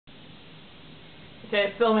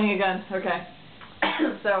Okay, filming again. Okay.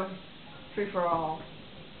 So, free for all.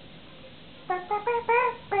 What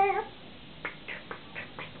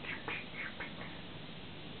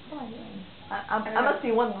am I doing? I must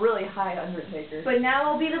be one really high Undertaker. But now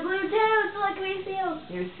I'll be the blue too, so like UCL.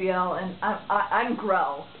 UCL, and I'm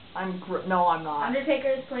Grell. No, I'm not.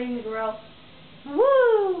 Undertaker is playing the girl.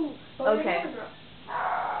 Woo! Okay.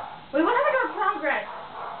 Wait, what happened to our progress?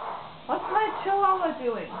 What's my chihuahua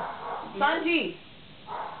doing? Sanji!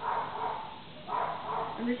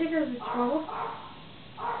 Undertaker is a troll?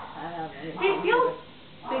 I don't know. Hey, Phil's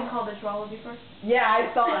been called a troll before. Yeah,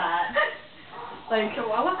 I saw that. Like,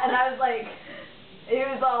 Chihuahua? and I was like, he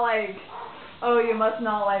was all like, oh, you must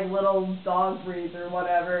not like little dog breeds or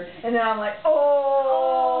whatever. And then I'm like,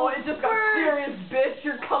 oh, it just got serious, bitch.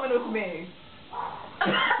 You're coming with me.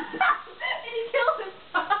 And he killed his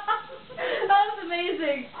dog. That was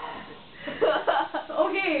amazing.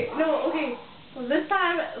 Okay. Well, this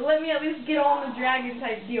time, let me at least get on the dragon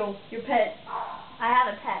type deal. Your pet. I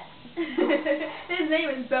have a pet. His name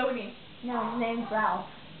is Boney. No, his name's Ralph.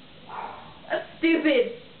 That's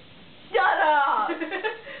stupid. Shut up!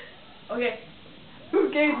 Okay. Who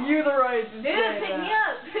gave you the right to Dude, say pick that? me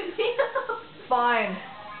up. Pick me up. Fine.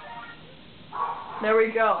 There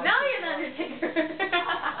we go. Now you're the Undertaker.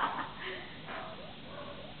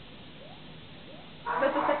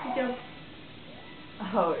 That's a sexy joke.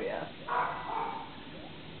 Oh, yeah.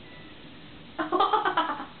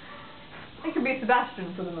 It could be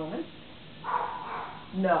Sebastian for the moment.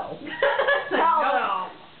 No. Hell no.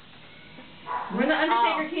 We're the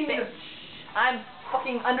Undertaker team. Bitch. I'm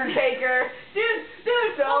fucking Undertaker. Dude,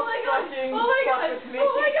 Don't oh my god, fucking oh my fuck god, with me.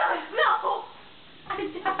 oh my god, no! I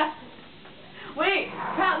died. Wait,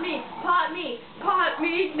 pot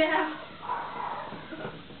me now.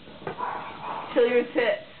 Kill your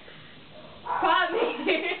tits. Pot me.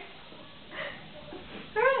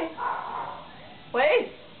 Alright.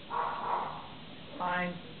 Wait.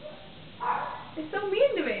 Fine. It's so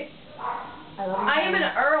mean to me. I love you. I am an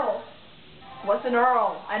Earl. What's an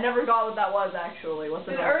Earl? I never got what that was actually. What's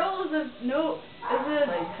an An Earl? Earl is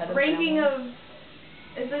Like head a of ranking family? of,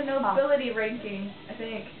 it's a nobility ranking, I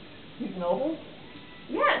think. He's noble?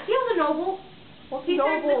 Yeah, he was a noble. What's He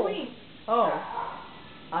served the noble? queen. Oh.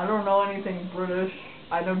 I don't know anything British.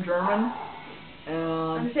 I know German.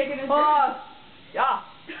 And Undertaker is yeah.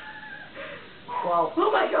 Well,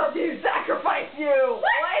 oh my god, dude. sacrifice you! What?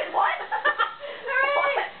 Wait, what?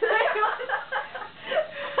 Alright.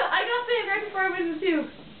 I got saved right before I went in the tube.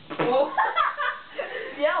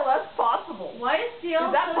 Yeah, well, that's possible. Why is CL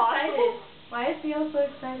Is that so possible? excited? Why is CL so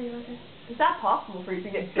excited about this? Is that possible for you to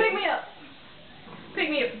get Pick me up! Pick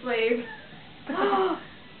me up, slave.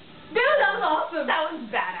 Dude, that was awesome! That was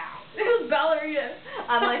badass. It was ballerina.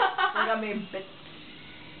 I'm like, look at me, bitch.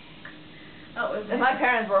 That was If my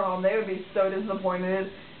parents were home, they would be so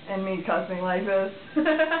disappointed in me cussing like this.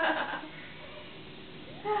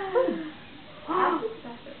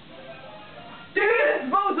 Dude, it's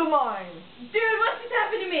both of mine! Dude, what just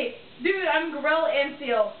happened to me? Dude, I'm Gorilla and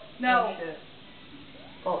Seal. No. Oh, shit.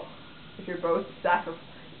 Well, if you're both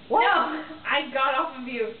what? No, I got off of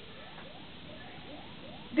you.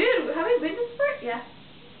 Dude, have we been this far? Yeah.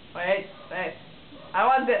 Wait. I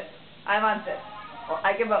want this. Well,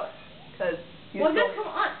 I give up. Cause you Well, still... just come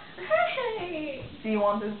on. Hey. Do you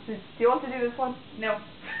want to do this one? No.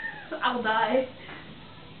 I'll die.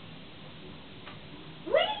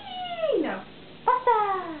 Whee! No.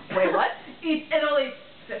 Wait, what? It only